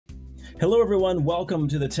Hello everyone, welcome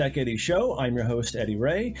to the Tech Eddy Show. I'm your host Eddie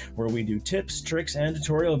Ray, where we do tips, tricks, and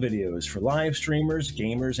tutorial videos for live streamers,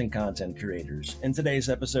 gamers, and content creators. In today's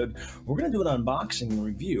episode, we're going to do an unboxing and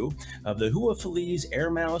review of the Huafeliz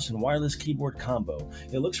Air Mouse and Wireless Keyboard combo.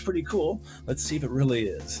 It looks pretty cool. Let's see if it really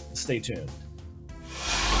is. Stay tuned.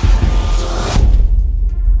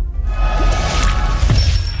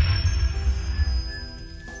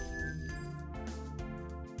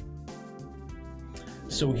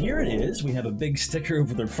 So here it is. We have a big sticker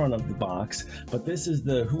over the front of the box, but this is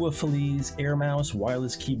the Huafeliz Air Mouse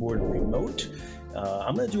Wireless Keyboard Remote.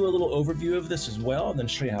 I'm going to do a little overview of this as well, and then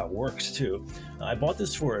show you how it works too. I bought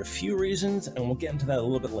this for a few reasons, and we'll get into that a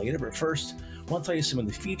little bit later, but first, I want to tell you some of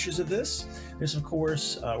the features of this. This, of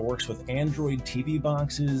course, works with Android TV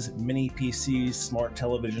boxes, mini PCs, smart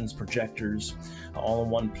televisions, projectors,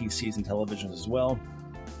 all-in-one PCs and televisions as well.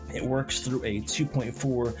 It works through a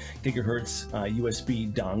 2.4 gigahertz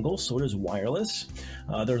USB dongle, so it is wireless.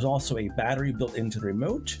 There's also a battery built into the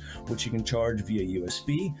remote, which you can charge via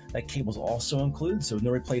USB. That cable's also included, so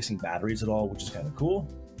no replacing batteries at all, which is kind of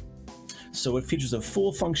cool. So it features a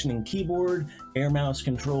full functioning keyboard, air mouse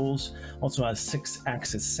controls, also has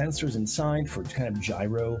 6-axis sensors inside for kind of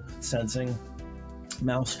gyro sensing,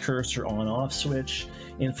 mouse cursor on-off switch,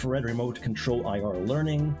 infrared remote control IR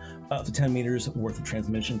learning, up to 10 meters worth of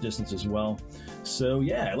transmission distance as well. So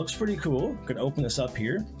yeah, it looks pretty cool. I'm gonna open this up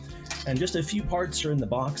here, and just a few parts are in the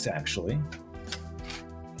box actually.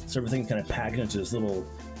 So everything's kind of packed into this little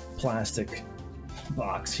plastic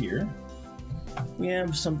box here. We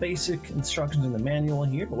have some basic instructions in the manual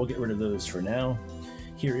here, but we'll get rid of those for now.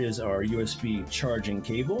 Here is our USB charging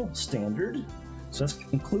cable, standard. So that's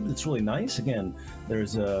included. It's really nice. Again,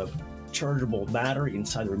 there's a chargeable battery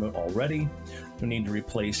inside the remote already. No need to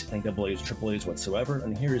replace any AA's, AAA's whatsoever.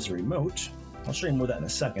 And here is the remote. I'll show you more of that in a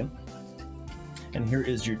second. And here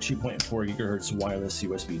is your 2.4 gigahertz wireless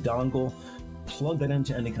USB dongle. Plug that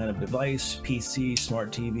into any kind of device, PC,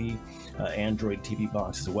 smart TV, Android TV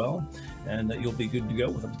box as well. And you'll be good to go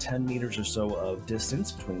with up to 10 meters or so of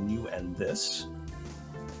distance between you and this.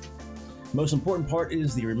 Most important part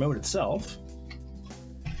is the remote itself.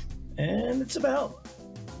 And it's about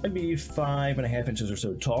maybe 5.5 inches or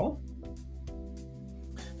so tall.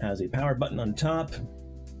 Has a power button on top,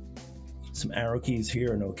 some arrow keys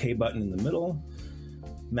here, an OK button in the middle,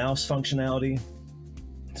 mouse functionality.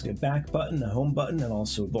 It's got a back button, a home button, and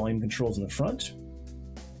also volume controls in the front.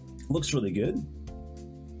 Looks really good.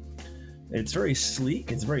 It's very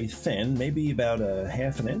sleek, it's very thin, maybe about a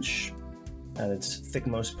 1/2 inch at its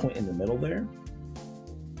thickmost point in the middle there.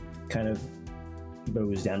 Kind of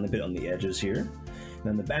bows down a bit on the edges here. And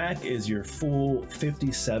then the back is your full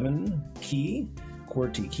 57 key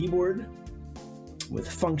QWERTY keyboard with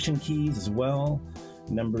function keys as well,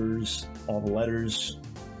 numbers, all the letters.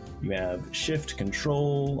 You have shift,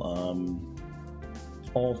 control,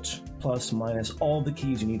 alt, plus, minus, all the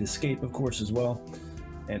keys you need, escape of course as well.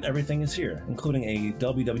 And everything is here, including a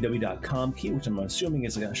www.com key, which I'm assuming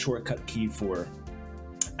is a shortcut key for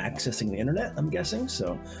accessing the internet, I'm guessing.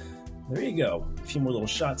 So there you go. A few more little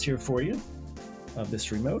shots here for you of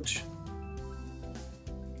this remote.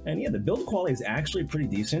 And yeah, the build quality is actually pretty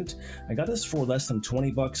decent. I got this for less than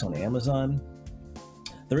 20 bucks on Amazon.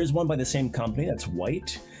 There is one by the same company that's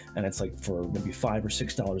white, and it's like for maybe $5 or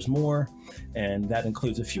 $6 more. And that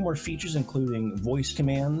includes a few more features, including voice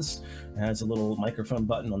commands. It has a little microphone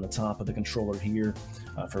button on the top of the controller here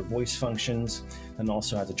for voice functions, and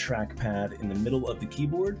also has a trackpad in the middle of the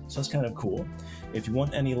keyboard. So that's kind of cool. If you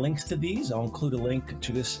want any links to these, I'll include a link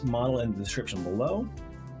to this model in the description below.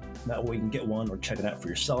 That way you can get one or check it out for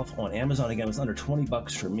yourself on Amazon. Again, it's under 20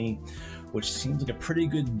 bucks for me, which seems like a pretty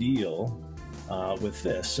good deal with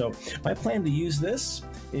this. So my plan to use this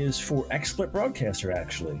is for XSplit Broadcaster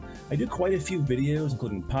actually. I do quite a few videos,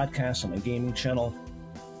 including podcasts on my gaming channel,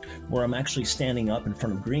 where I'm actually standing up in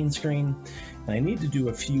front of green screen, and I need to do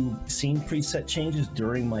a few scene preset changes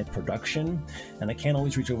during my production, and I can't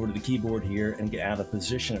always reach over to the keyboard here and get out of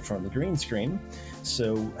position in front of the green screen.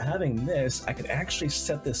 So having this, I could actually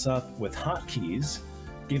set this up with hotkeys,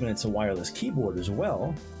 given it's a wireless keyboard as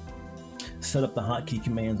well. Set up the hotkey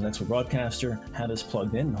commands in XSplit Broadcaster, have this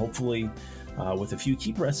plugged in, and hopefully with a few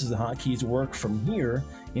key presses, the hotkeys work from here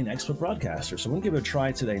in XSplit Broadcaster. So I'm going to give it a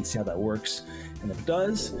try today and see how that works. And if it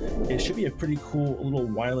does, it should be a pretty cool little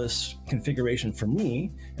wireless configuration for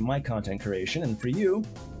me and my content creation. And for you,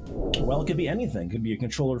 well, it could be anything. It could be a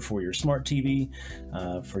controller for your smart TV,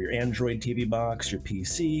 for your Android TV box, your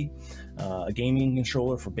PC, a gaming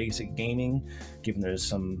controller for basic gaming, given there's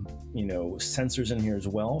some, sensors in here as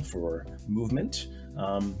well for movement.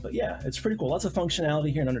 But yeah, it's pretty cool. Lots of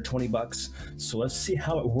functionality here in under 20 bucks. So let's see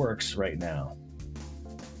how it works right now.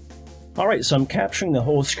 All right, so I'm capturing the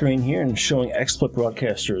whole screen here and showing XSplit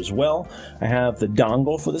Broadcaster as well. I have the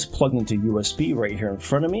dongle for this plugged into USB right here in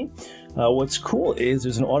front of me. What's cool is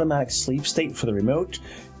there's an automatic sleep state for the remote.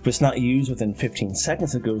 If it's not used within 15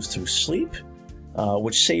 seconds, it goes to sleep,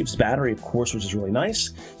 which saves battery, of course, which is really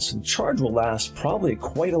nice. So the charge will last probably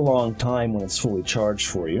quite a long time when it's fully charged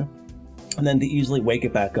for you. And then to easily wake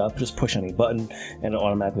it back up, just push any button and it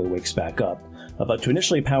automatically wakes back up. But to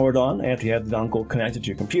initially power it on, after you have the dongle connected to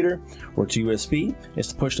your computer or to USB, is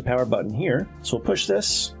to push the power button here. So we'll push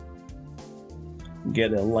this,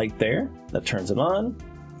 get a light there that turns it on,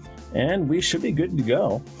 and we should be good to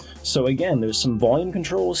go. So again, there's some volume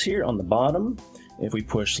controls here on the bottom. If we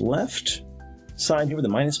push left side here where the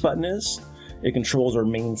minus button is, it controls our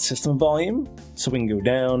main system volume. So we can go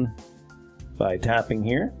down by tapping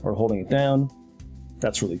here or holding it down.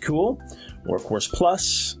 That's really cool. Or of course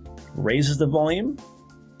plus raises the volume.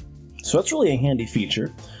 So that's really a handy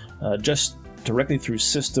feature, just directly through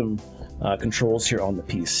system controls here on the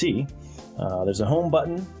PC. There's a home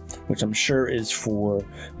button, which I'm sure is for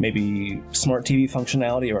maybe smart TV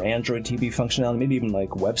functionality or Android TV functionality, maybe even like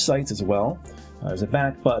websites as well. There's a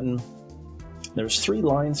back button. There's 3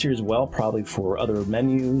 lines here as well, probably for other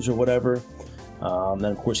menus or whatever. Then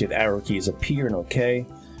of course you have arrow keys up here and OK.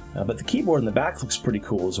 But the keyboard in the back looks pretty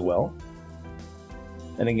cool as well.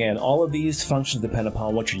 And again, all of these functions depend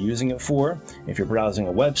upon what you're using it for. If you're browsing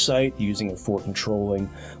a website, using it for controlling,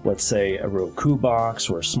 let's say, a Roku box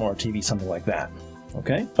or a smart TV, something like that.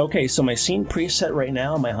 Okay, so my scene preset right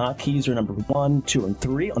now, my hotkeys are number 1, 2, and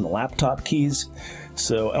 3 on the laptop keys.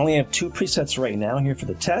 So I only have 2 presets right now here for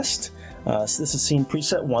the test. So this is scene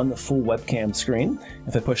preset 1, the full webcam screen.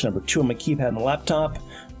 If I push number 2 on my keypad on the laptop,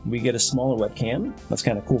 we get a smaller webcam. That's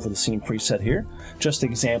kind of cool for the scene preset here. Just an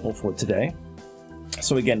example for today.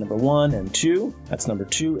 So again, number 1 and 2, that's number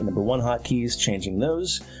 2 and number 1 hotkeys, changing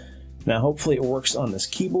those. Now hopefully it works on this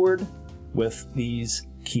keyboard with these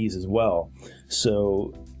keys as well.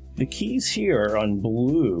 So the keys here are on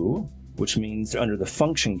blue, which means they're under the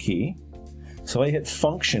function key. So I hit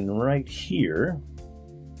function right here.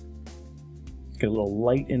 Get a little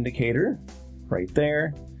light indicator right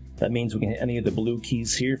there. That means we can hit any of the blue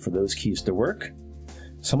keys here for those keys to work.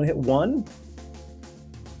 So I'm going to hit 1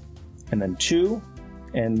 and then 2.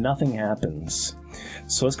 And nothing happens.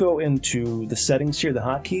 So let's go into the settings here, the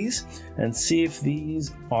hotkeys, and see if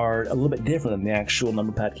these are a little bit different than the actual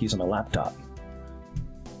number pad keys on my laptop.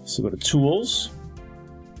 So go to Tools,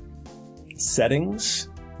 Settings,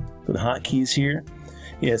 go to Hotkeys here.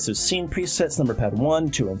 Yeah, so Scene Presets, number pad 1,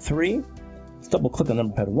 2, and 3. Let's double click on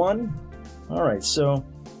number pad 1. Alright, so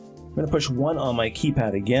I'm going to push 1 on my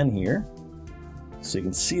keypad again here, so you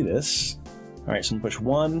can see this. Alright, so I'm going to push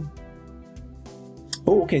 1.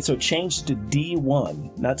 Oh, okay, so it changed to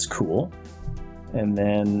D1. That's cool. And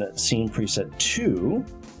then scene preset 2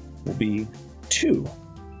 will be 2.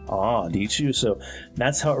 Ah, D2. So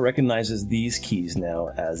that's how it recognizes these keys now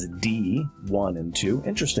as D1 and 2.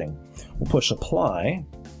 Interesting. We'll push apply.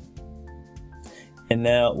 And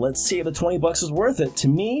now let's see if the 20 bucks is worth it. To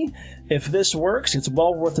me, if this works, it's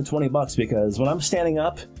well worth the 20 bucks because when I'm standing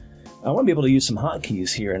up, I want to be able to use some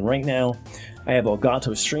hotkeys here. And right now, I have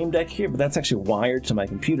Elgato Stream Deck here, but that's actually wired to my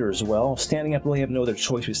computer as well. Standing up, really have no other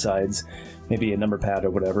choice besides maybe a number pad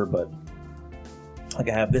or whatever, but like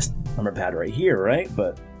I have this number pad right here, right?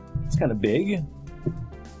 But it's kind of big.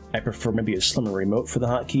 I prefer maybe a slimmer remote for the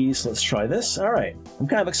hotkeys. So let's try this. All right, I'm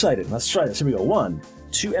kind of excited. Let's try this. Here we go. 1,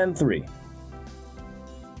 2, and 3.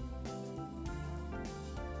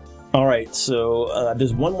 All right, so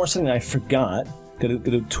there's one more setting I forgot. Go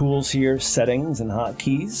to Tools here, Settings, and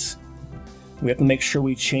Hotkeys. We have to make sure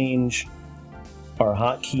we change our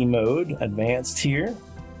hotkey mode, Advanced here,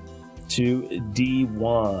 to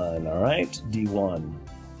D1. All right, D1.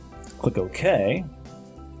 Click OK.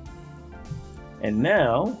 And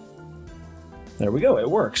now, there we go, it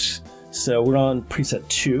works. So we're on preset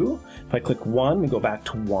 2. If I click 1, we go back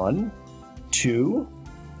to 1, 2,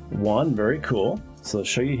 1. Very cool. So let's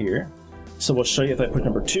show you here. So we'll show you if I put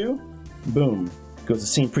number 2, boom. Goes to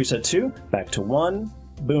scene preset 2, back to 1,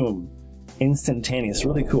 boom. Instantaneous,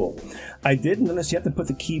 really cool. I did notice you have to put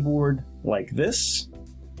the keyboard like this.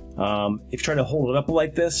 If you try to hold it up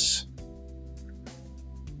like this,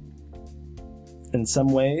 in some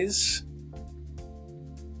ways,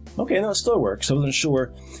 okay, no, it still works. I wasn't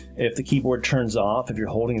sure if the keyboard turns off if you're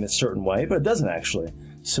holding it a certain way, but it doesn't actually.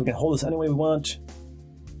 So we can hold this any way we want.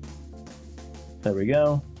 There we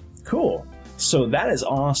go. Cool. So that is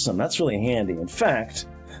awesome. That's really handy. In fact,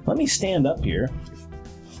 let me stand up here.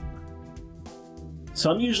 So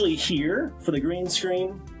I'm usually here for the green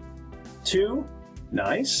screen. 2,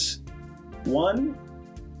 nice. 1,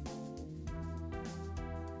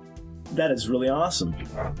 that is really awesome.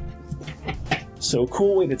 So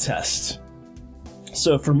cool way to test.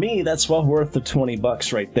 So for me, that's well worth the 20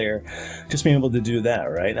 bucks right there. Just being able to do that,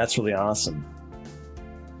 right? That's really awesome.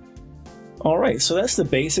 All right, so that's the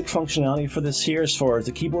basic functionality for this here. As far as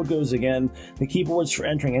the keyboard goes, again, the keyboard's for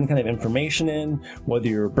entering any kind of information in, whether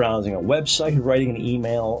you're browsing a website, writing an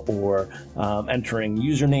email, or entering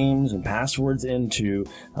usernames and passwords into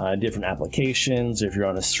different applications. If you're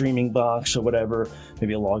on a streaming box or whatever,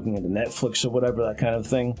 maybe logging into Netflix or whatever, that kind of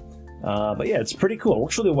thing. But yeah, it's pretty cool. It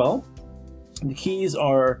works really well. The keys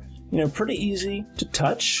are, pretty easy to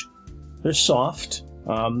touch. They're soft.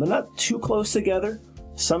 They're not too close together.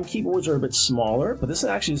 Some keyboards are a bit smaller, but this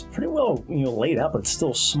actually is pretty well, laid out, but it's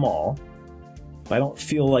still small. I don't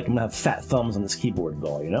feel like I'm gonna have fat thumbs on this keyboard at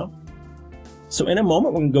all, So in a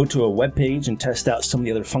moment, we're gonna go to a web page and test out some of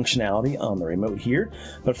the other functionality on the remote here.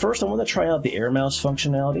 But first, I want to try out the air mouse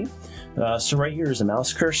functionality. So right here is a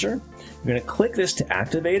mouse cursor. You're gonna click this to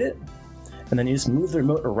activate it, and then you just move the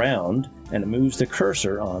remote around, and it moves the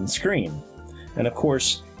cursor on screen. And of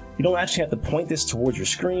course, you don't actually have to point this towards your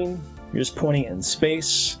screen. You're just pointing it in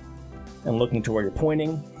space and looking to where you're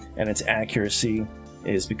pointing, and its accuracy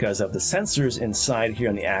is because of the sensors inside here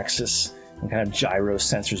on the axis and kind of gyro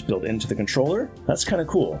sensors built into the controller. That's kind of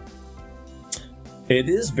cool. It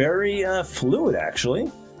is very fluid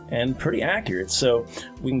actually, and pretty accurate. So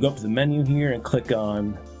we can go up to the menu here and click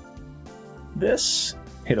on this,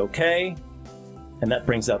 hit OK, and that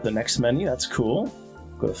brings up the next menu. That's cool.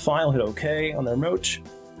 Go to File, hit OK on the remote.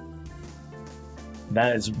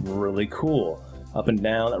 That is really cool. Up and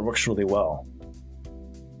down, that works really well.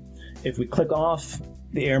 If we click off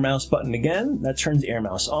the air mouse button again, that turns the air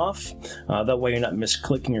mouse off. That way you're not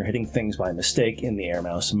misclicking or hitting things by mistake in the air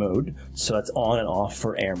mouse mode. So that's on and off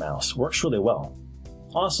for air mouse. Works really well.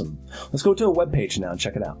 Awesome. Let's go to a web page now and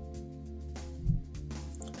check it out.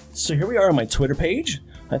 So here we are on my Twitter page.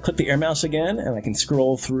 I click the air mouse again, and I can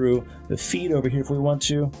scroll through the feed over here if we want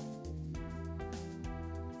to.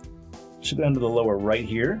 Should go down to the lower right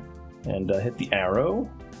here and hit the arrow.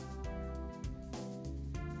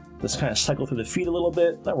 Let's kind of cycle through the feed a little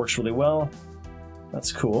bit. That works really well.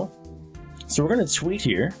 That's cool. So we're going to tweet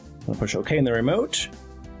here. I'm going to push OK in the remote.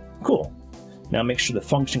 Cool. Now make sure the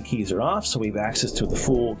function keys are off so we have access to the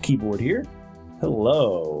full keyboard here.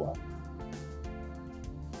 Hello.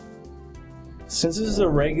 Since this is a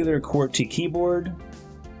regular QWERTY keyboard,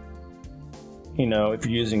 if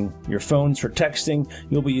you're using your phones for texting,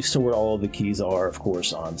 you'll be used to where all of the keys are, of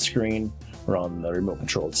course, on screen or on the remote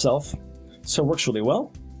control itself. So it works really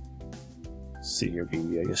well. Let's see here,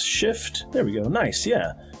 I guess Shift. There we go. Nice,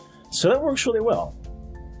 yeah. So that works really well.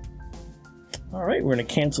 All right, we're going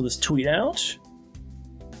to cancel this tweet out.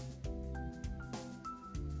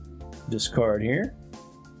 Discard here.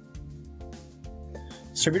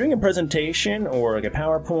 So if you're doing a presentation or like a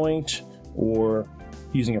PowerPoint or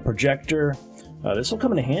using a projector, this will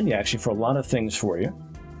come in handy actually for a lot of things for you,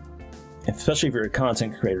 especially if you're a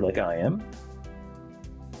content creator like I am.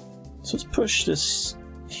 So let's push this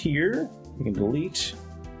here. We can delete.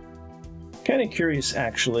 Kind of curious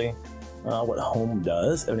actually what home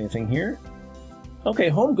does. Anything here? Okay,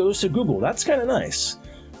 home goes to Google. That's kind of nice.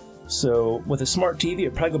 So with a smart TV,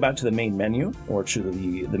 it'll probably go back to the main menu or to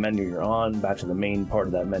the menu you're on, back to the main part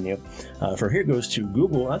of that menu. For here goes to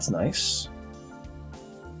Google. That's nice.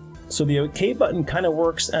 So the OK button kind of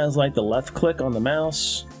works as like the left click on the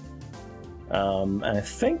mouse. And I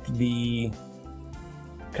think the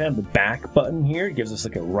kind of the back button here gives us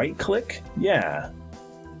like a right click. Yeah,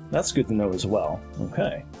 that's good to know as well.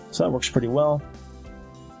 Okay, so that works pretty well.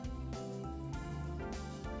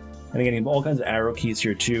 And again, you have all kinds of arrow keys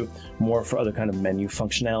here too, more for other kind of menu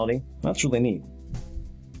functionality. That's really neat.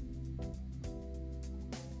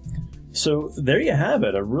 So there you have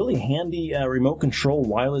it, a really handy remote control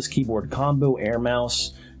wireless keyboard combo air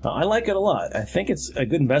mouse. I like it a lot. I think it's a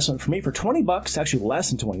good investment for me. For 20 bucks, actually less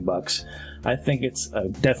than 20 bucks, I think it's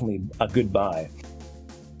definitely a good buy.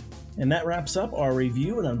 And that wraps up our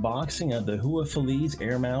review and unboxing of the Huafeliz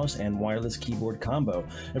air mouse and wireless keyboard combo.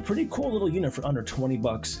 A pretty cool little unit for under 20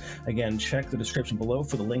 bucks. Again, check the description below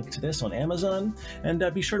for the link to this on Amazon. And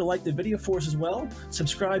be sure to like the video for us as well.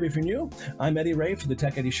 Subscribe if you're new. I'm Eddie Ray for the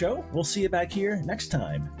Tech Eddie Show. We'll see you back here next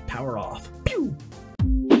time. Power off. Pew!